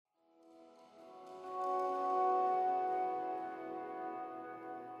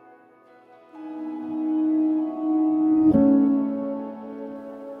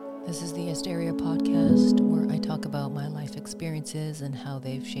about my life experiences and how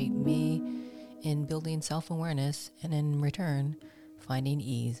they've shaped me in building self-awareness and in return, finding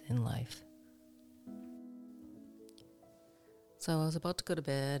ease in life. So I was about to go to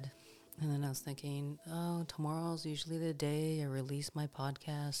bed, and then I was thinking, tomorrow's usually the day I release my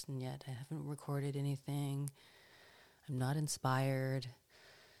podcast, and yet I haven't recorded anything. I'm not inspired,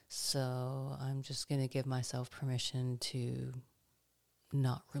 so I'm just going to give myself permission to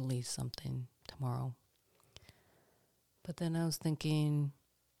not release something tomorrow. But then I was thinking,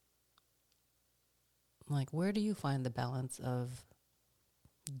 where do you find the balance of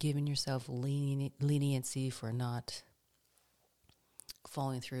giving yourself leniency for not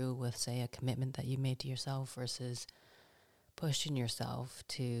following through with, say, a commitment that you made to yourself versus pushing yourself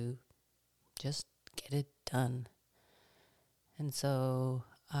to just get it done? And so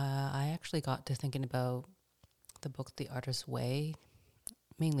I actually got to thinking about the book, The Artist's Way,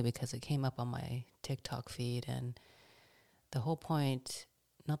 mainly because it came up on my TikTok feed. And the whole point,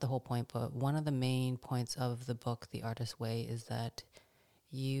 not the whole point, but one of the main points of the book, The Artist's Way, is that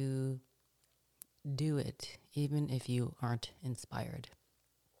you do it even if you aren't inspired.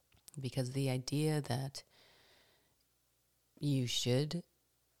 Because the idea that you should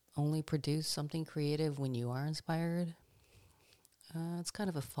only produce something creative when you are inspired, it's kind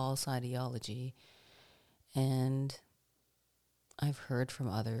of a false ideology. And I've heard from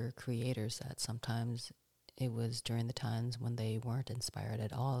other creators that sometimes it was during the times when they weren't inspired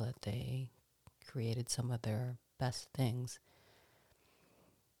at all that they created some of their best things.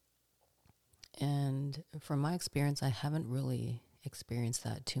 And from my experience, I haven't really experienced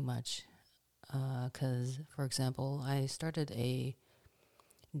that too much. Because, for example, I started a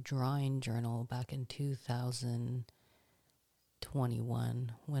drawing journal back in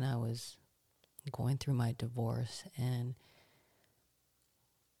 2021 when I was going through my divorce, and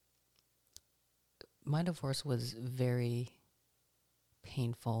my divorce was very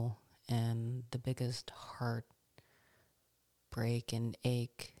painful and the biggest heartbreak and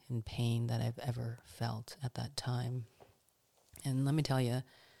ache and pain that I've ever felt at that time. And let me tell you,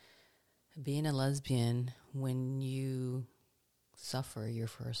 being a lesbian, when you suffer your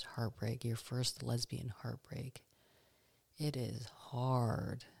first heartbreak, your first lesbian heartbreak, it is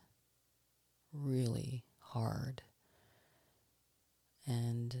hard, really hard.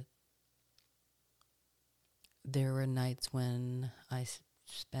 And there were nights when I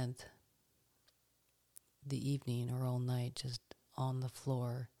spent the evening or all night just on the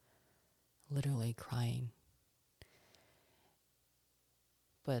floor, literally crying.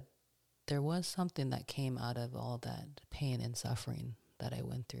 But there was something that came out of all that pain and suffering that I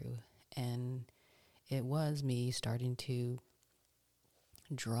went through. And it was me starting to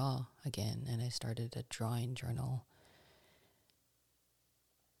draw again. And I started a drawing journal.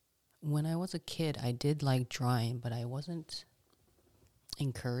 When I was a kid, I did like drawing, but I wasn't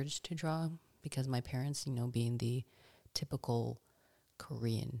encouraged to draw because my parents, being the typical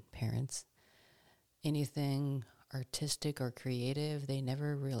Korean parents, anything artistic or creative, they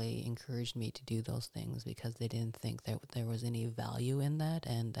never really encouraged me to do those things because they didn't think that there was any value in that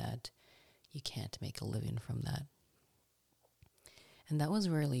and that you can't make a living from that. And that was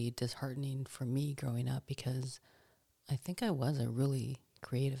really disheartening for me growing up because I think I was a really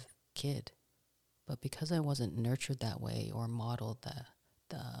creative kid, but because I wasn't nurtured that way or modeled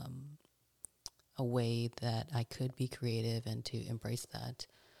a way that I could be creative and to embrace that,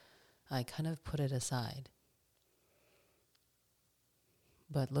 I kind of put it aside.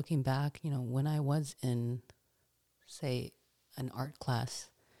 But looking back, when I was in, say, an art class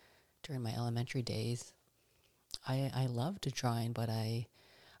during my elementary days, I loved drawing, but I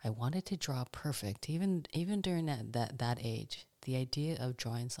wanted to draw perfect. Even during that age, the idea of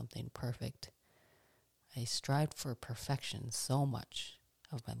drawing something perfect, I strived for perfection so much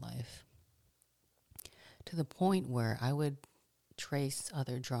of my life, to the point where I would trace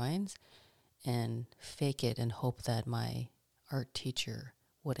other drawings and fake it and hope that my art teacher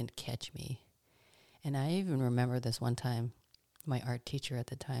wouldn't catch me. And I even remember this one time, my art teacher at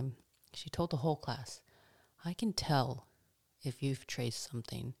the time, she told the whole class, "I can tell if you've traced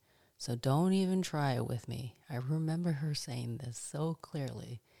something, so don't even try it with me." I remember her saying this so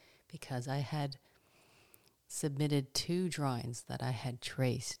clearly because I had submitted 2 drawings that I had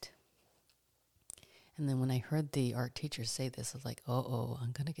traced. And then when I heard the art teacher say this, I was like,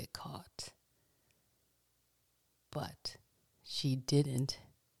 I'm going to get caught. But she didn't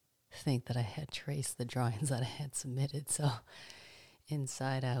think that I had traced the drawings that I had submitted. So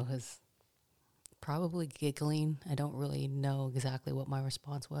inside I was probably giggling. I don't really know exactly what my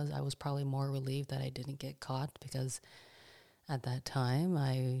response was. I was probably more relieved that I didn't get caught because at that time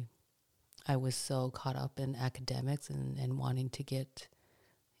I I was so caught up in academics and wanting to get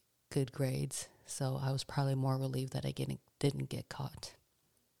good grades. So I was probably more relieved that I didn't get caught.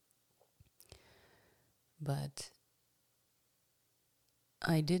 But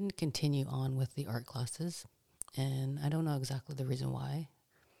I didn't continue on with the art classes, and I don't know exactly the reason why.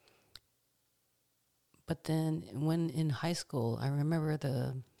 But then when in high school, I remember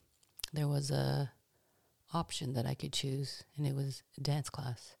there was a option that I could choose, and it was a dance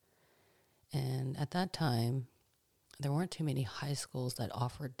class. And at that time, there weren't too many high schools that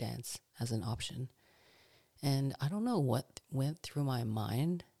offered dance as an option. And I don't know what went through my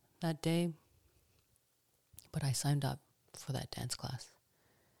mind that day, but I signed up for that dance class.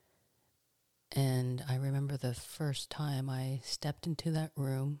 And I remember the first time I stepped into that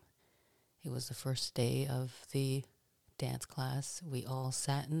room, it was the first day of the dance class. We all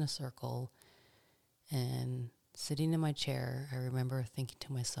sat in a circle, and sitting in my chair, I remember thinking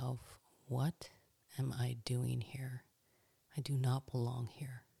to myself, what am I doing here? I do not belong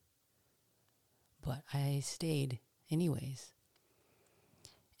here. But I stayed anyways.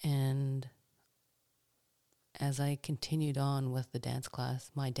 And as I continued on with the dance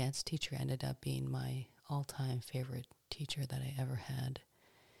class, my dance teacher ended up being my all-time favorite teacher that I ever had.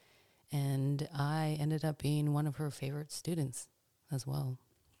 And I ended up being one of her favorite students as well.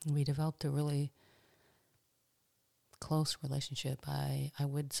 We developed a really close relationship. I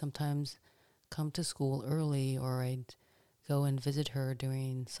would sometimes come to school early, or I'd go and visit her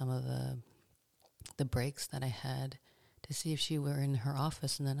during some of the breaks that I had to see if she were in her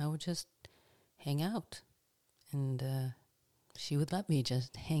office, and then I would just hang out. And she would let me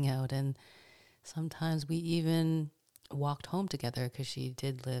just hang out. And sometimes we even walked home together because she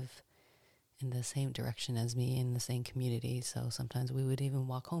did live in the same direction as me in the same community. So sometimes we would even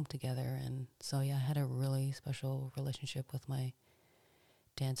walk home together. And so, yeah, I had a really special relationship with my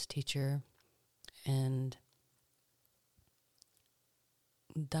dance teacher. And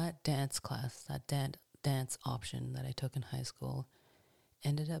that dance class, that dance option that I took in high school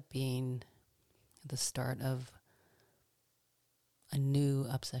ended up being the start of a new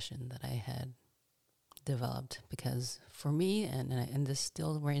obsession that I had developed. Because for me, and this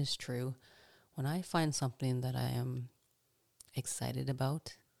still reigns true, when I find something that I am excited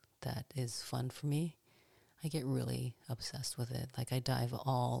about, that is fun for me, I get really obsessed with it. Like I dive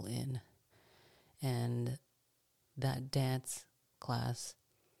all in. And that dance class,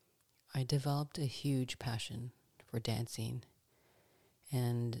 I developed a huge passion for dancing.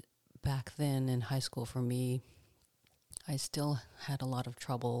 And back then in high school for me, I still had a lot of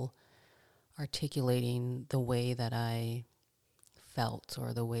trouble articulating the way that I felt,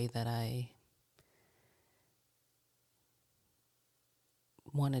 or the way that I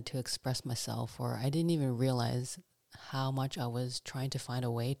wanted to express myself, or I didn't even realize how much I was trying to find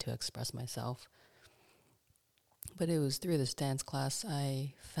a way to express myself. But it was through this dance class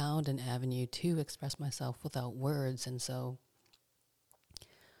I found an avenue to express myself without words, and so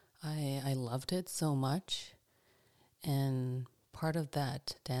I loved it so much. And part of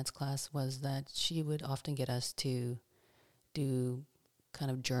that dance class was that she would often get us to do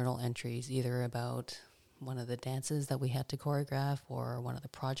kind of journal entries, either about one of the dances that we had to choreograph, or one of the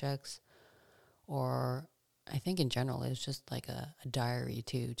projects, or I think in general it was just like a diary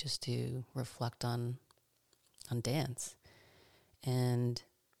too, just to reflect on dance. And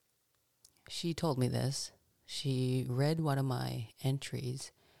she told me this. She read one of my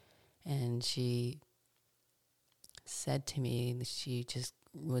entries, and she said to me, she just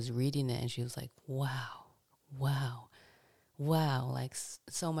was reading it, and she was like, wow, like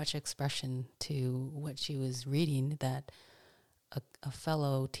so much expression to what she was reading, that a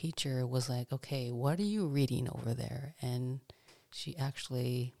fellow teacher was like, okay, what are you reading over there? And she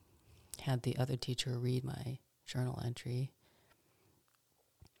actually had the other teacher read my journal entry.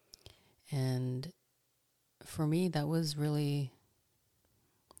 And for me, that was really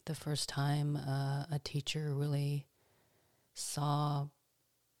the first time a teacher really saw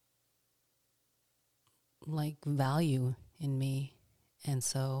like value in me. And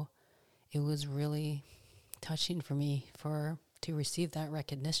so it was really touching for me to receive that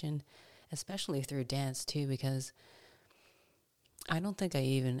recognition, especially through dance too, because I don't think I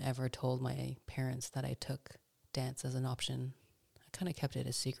even ever told my parents that I took dance as an option. I kind of kept it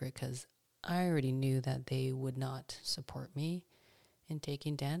a secret because I already knew that they would not support me in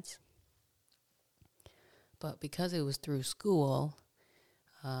taking dance. But because it was through school,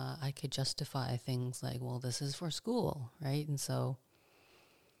 I could justify things like, well, this is for school, right? And so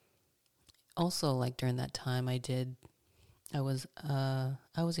also, like during that time, I was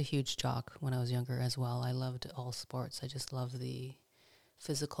a huge jock when I was younger as well. I loved all sports. I just loved the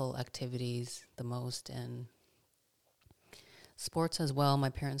physical activities the most, and sports as well. My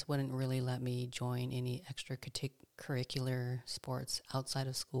parents wouldn't really let me join any extracurricular sports outside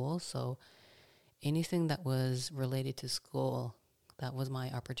of school. So anything that was related to school, that was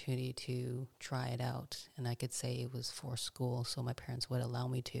my opportunity to try it out. And I could say it was for school, so my parents would allow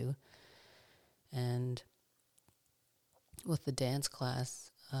me to. And with the dance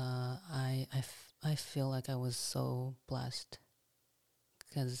class, I feel like I was so blessed,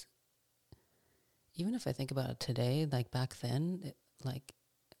 because even if I think about it today, like back then, like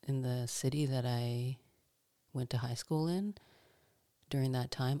in the city that I went to high school in, during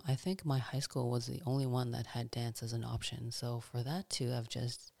that time, I think my high school was the only one that had dance as an option. So for that to have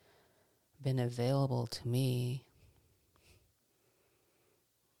just been available to me,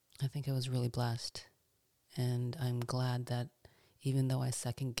 I think I was really blessed. And I'm glad that even though I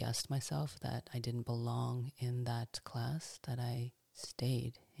second guessed myself that I didn't belong in that class, that I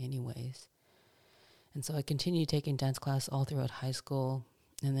stayed anyways. And so I continued taking dance class all throughout high school.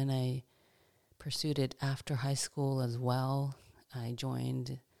 And then I pursued it after high school as well.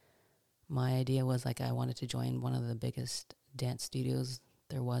 My idea was like I wanted to join one of the biggest dance studios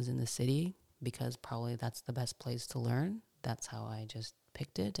there was in the city, because probably that's the best place to learn. That's how I just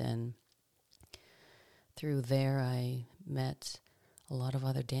picked it. And through there, I met a lot of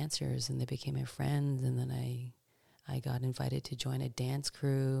other dancers, and they became my friends. And then I got invited to join a dance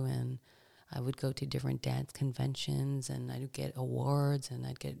crew, and I would go to different dance conventions, and I'd get awards, and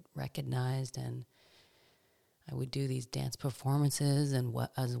I'd get recognized, and I would do these dance performances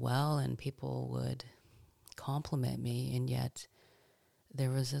as well, and people would compliment me. And yet there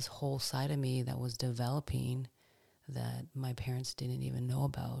was this whole side of me that was developing that my parents didn't even know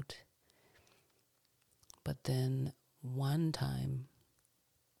about. But then one time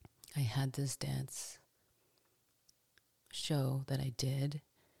I had this dance show that I did.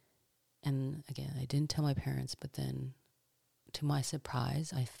 And again, I didn't tell my parents, but then to my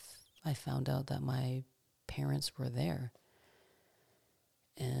surprise, I found out that my parents were there.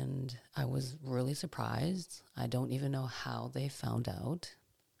 And I was really surprised. I don't even know how they found out.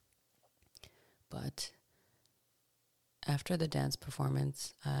 But after the dance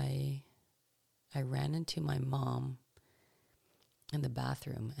performance, I ran into my mom in the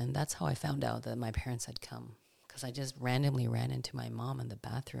bathroom. And that's how I found out that my parents had come, because I just randomly ran into my mom in the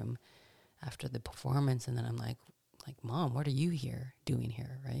bathroom after the performance. And then I'm like, Mom, what are you doing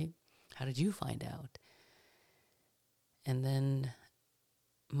here, right? How did you find out? And then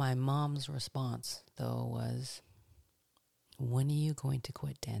my mom's response, though, was, when are you going to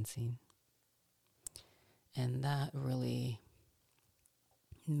quit dancing? And that really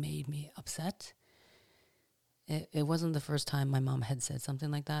made me upset. It wasn't the first time my mom had said something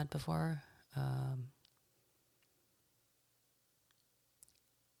like that before.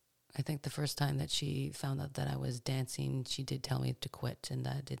 I think the first time that she found out that I was dancing, she did tell me to quit and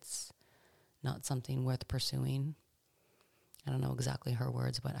that it's not something worth pursuing. I don't know exactly her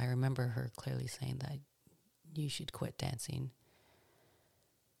words, but I remember her clearly saying that you should quit dancing.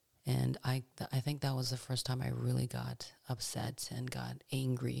 And I think that was the first time I really got upset and got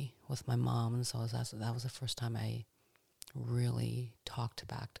angry with my mom. And so that was the first time I really talked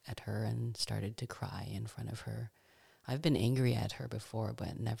back at her and started to cry in front of her. I've been angry at her before,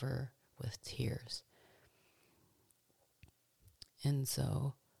 but never with tears. And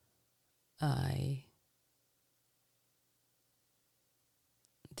so I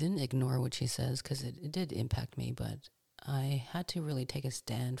didn't ignore what she says, because it did impact me, but I had to really take a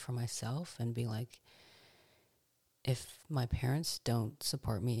stand for myself and be like, if my parents don't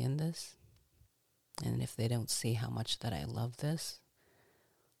support me in this, and if they don't see how much that I love this,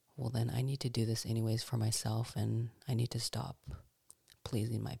 well, then I need to do this anyways for myself, and I need to stop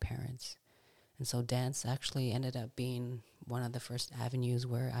pleasing my parents. And so dance actually ended up being one of the first avenues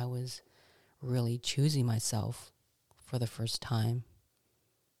where I was really choosing myself for the first time.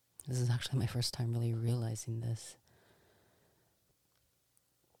 This is actually my first time really realizing this.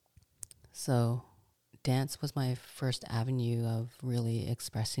 So dance was my first avenue of really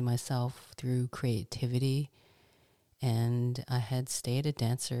expressing myself through creativity. And I had stayed a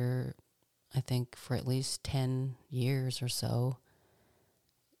dancer, I think, for at least 10 years or so,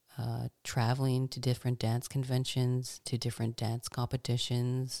 traveling to different dance conventions, to different dance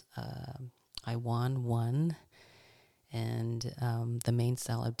competitions. I won one. And the main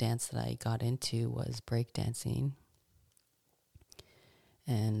style of dance that I got into was breakdancing.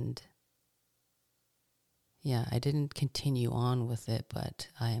 And yeah, I didn't continue on with it, but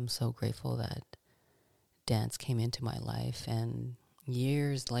I am so grateful that dance came into my life. And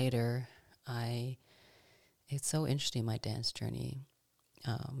years later, it's so interesting, my dance journey.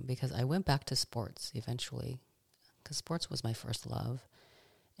 because I went back to sports eventually, because sports was my first love.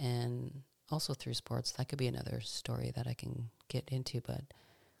 And also through sports, that could be another story that I can get into, but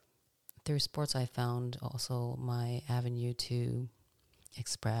through sports I found also my avenue to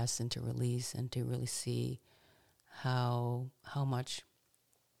express and to release and to really see how much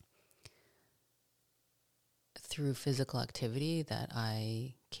through physical activity that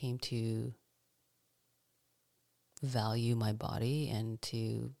I came to value my body and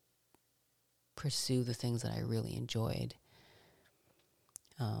to pursue the things that I really enjoyed.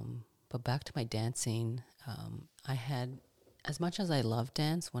 But back to my dancing, I had, as much as I loved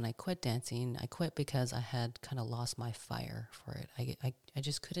dance, when I quit dancing, I quit because I had kind of lost my fire for it. I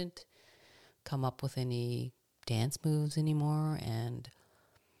just couldn't come up with any dance moves anymore, and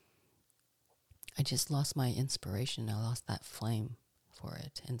I just lost my inspiration. I lost that flame for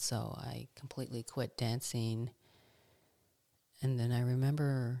it. And so I completely quit dancing. And then I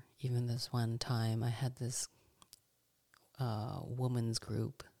remember even this one time I had this women's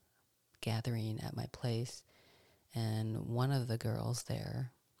group gathering at my place. And one of the girls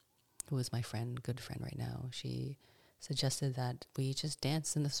there, who is my friend, good friend right now, she suggested that we just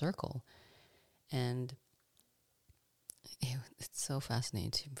dance in a circle. And it's so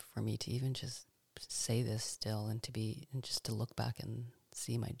fascinating for me to even just say this still and just to look back and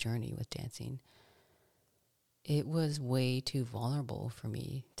see my journey with dancing. It was way too vulnerable for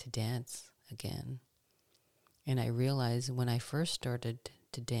me to dance again. And I realized when I first started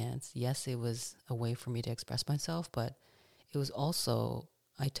to dance, yes, it was a way for me to express myself, but it was also,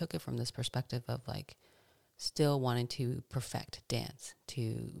 I took it from this perspective of like still wanting to perfect dance,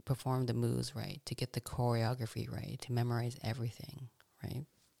 to perform the moves right, to get the choreography right, to memorize everything, right?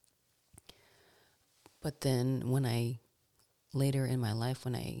 But then later in my life,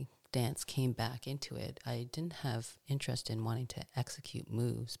 when dance came back into it, I didn't have interest in wanting to execute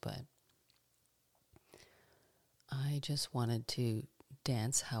moves, but I just wanted to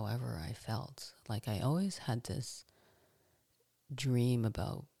dance however I felt. Like I always had this dream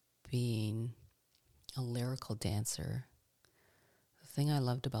about being a lyrical dancer. The thing I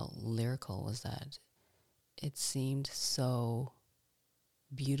loved about lyrical was that it seemed so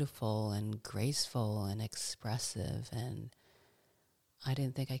beautiful and graceful and expressive, and I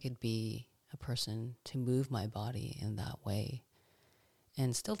didn't think I could be a person to move my body in that way.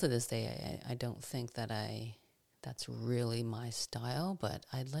 And still to this day, I don't think that that's really my style, but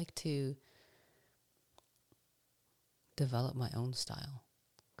I'd like to develop my own style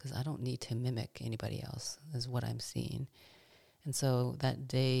because I don't need to mimic anybody else, is what I'm seeing. And so that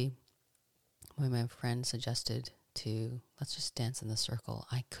day when my friend suggested let's just dance in the circle,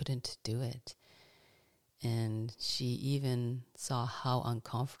 I couldn't do it. And she even saw how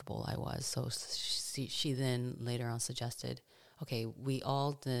uncomfortable I was. So she then later on suggested, okay, we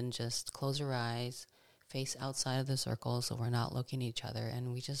all then just close our eyes, face outside of the circle so we're not looking at each other,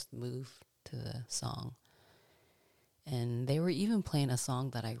 and we just move to the song. And they were even playing a song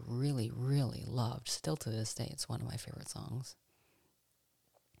that I really, really loved. Still to this day, it's one of my favorite songs.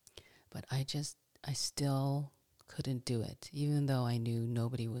 But I still couldn't do it. Even though I knew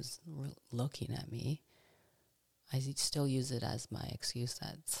nobody was looking at me, I still use it as my excuse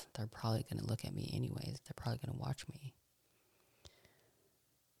that they're probably going to look at me anyways. They're probably going to watch me.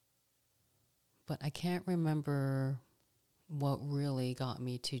 But I can't remember what really got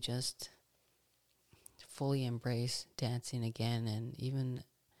me to just fully embrace dancing again. And even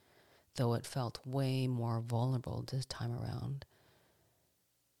though it felt way more vulnerable this time around,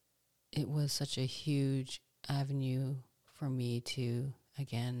 it was such a huge avenue for me to,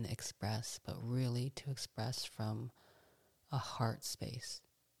 again, express, but really to express from a heart space.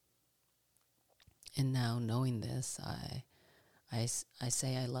 And now knowing this, I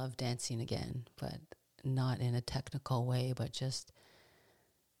say I love dancing again, but not in a technical way, but just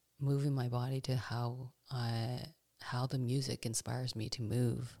moving my body to how the music inspires me to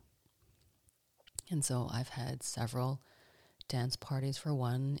move. And so I've had several dance parties, for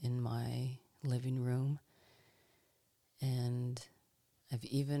one, in my living room. And I've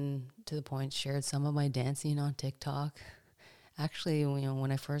even, to the point, shared some of my dancing on TikTok. Actually,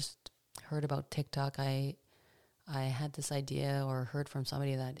 when I first heard about TikTok, I had this idea or heard from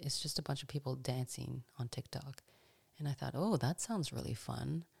somebody that it's just a bunch of people dancing on TikTok. And I thought, oh, that sounds really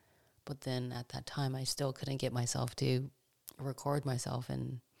fun. But then at that time, I still couldn't get myself to record myself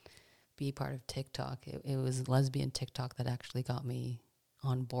and be part of TikTok. It was lesbian TikTok that actually got me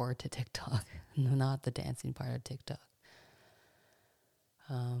on board to TikTok, not the dancing part of TikTok.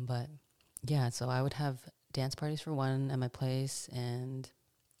 But yeah, so I would have dance parties for one at my place, and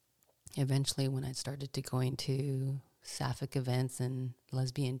eventually when I started to going to sapphic events and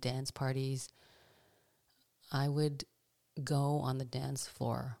lesbian dance parties, I would go on the dance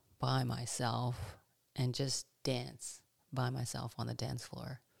floor by myself and just dance by myself on the dance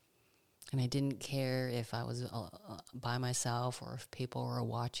floor. And I didn't care if I was by myself or if people were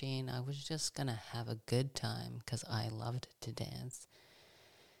watching. I was just going to have a good time because I loved to dance.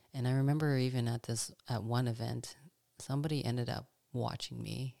 And I remember even at one event, somebody ended up watching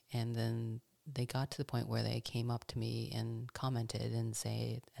me, and then they got to the point where they came up to me and commented and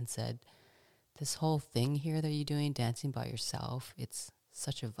said, "This whole thing here that you're doing, dancing by yourself, it's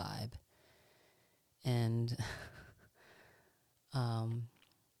such a vibe." And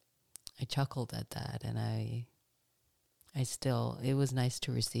I chuckled at that, and it was nice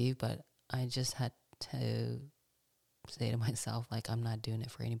to receive, but I just had to say to myself, like, I'm not doing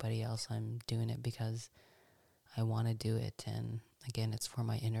it for anybody else. I'm doing it because I want to do it. And again, it's for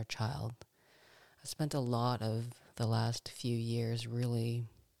my inner child. I spent a lot of the last few years really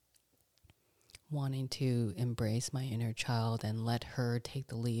wanting to embrace my inner child and let her take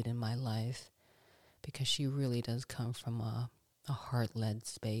the lead in my life, because she really does come from a heart-led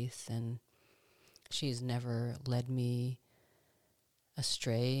space, and she's never led me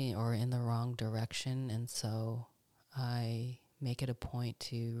astray or in the wrong direction. And so I make it a point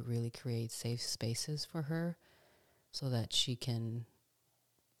to really create safe spaces for her so that she can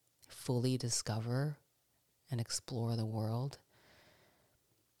fully discover and explore the world.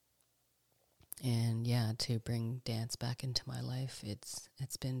 And yeah, to bring dance back into my life, it's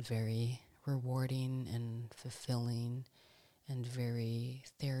been very rewarding and fulfilling and very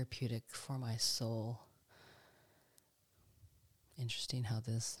therapeutic for my soul. Interesting how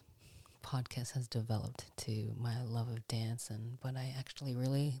this podcast has developed to my love of dance, but I actually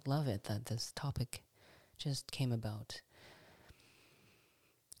really love it that this topic just came about.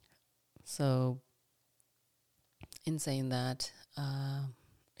 So in saying that,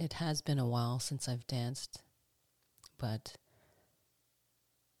 it has been a while since I've danced, but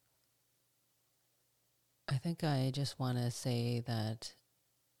I think I just want to say that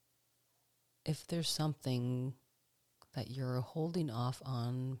if there's something that you're holding off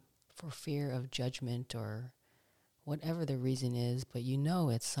on for fear of judgment or whatever the reason is, but you know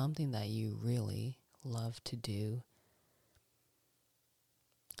it's something that you really love to do,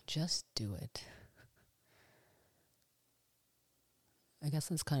 just do it. I guess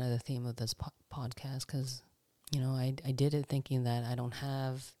that's kind of the theme of this podcast, because, I did it thinking that I don't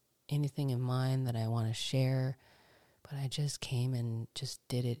have anything in mind that I want to share, but I just came and just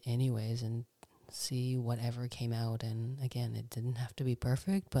did it anyways and see whatever came out. And again, it didn't have to be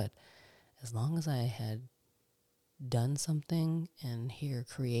perfect, but as long as I had done something and here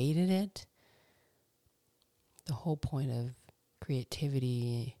created it, the whole point of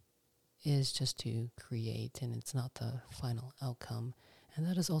creativity is just to create, and it's not the final outcome. And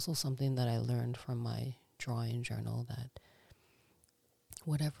that is also something that I learned from my drawing journal, that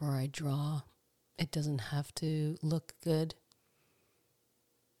whatever I draw, it doesn't have to look good.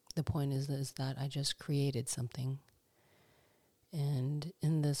 The point is that I just created something. And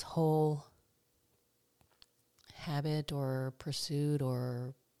in this whole habit or pursuit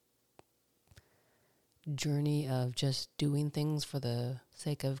or journey of just doing things for the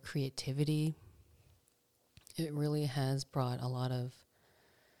sake of creativity, it really has brought a lot of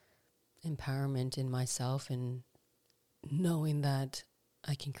empowerment in myself, and knowing that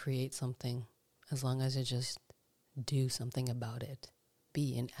I can create something as long as I just do something about it,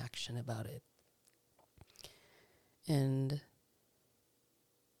 be in action about it. And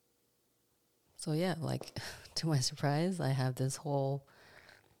so yeah, like to my surprise, I have this whole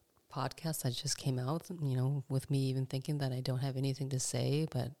podcast that just came out, with me even thinking that I don't have anything to say,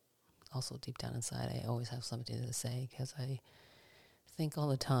 but also deep down inside, I always have something to say because I think all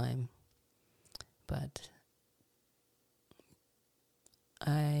the time. But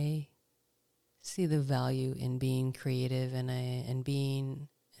I see the value in being creative and being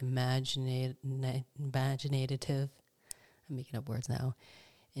imaginative. I'm making up words now.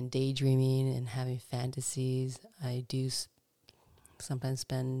 And daydreaming and having fantasies. I do sometimes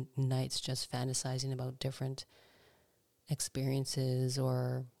spend nights just fantasizing about different experiences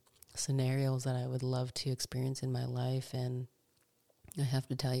or scenarios that I would love to experience in my life. And I have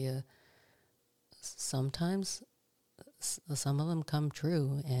to tell you, sometimes some of them come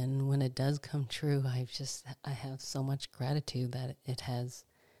true. And when it does come true, I have so much gratitude that it has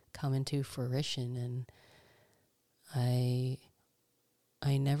come into fruition. And I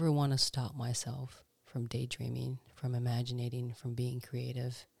never want to stop myself from daydreaming, from imagining, from being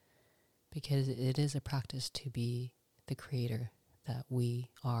creative, because it is a practice to be the creator that we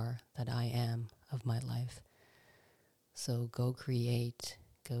are, that I am of my life. So go create,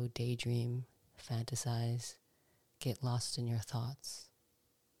 go daydream, fantasize, get lost in your thoughts.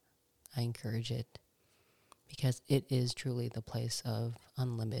 I encourage it because it is truly the place of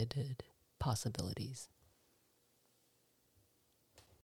unlimited possibilities.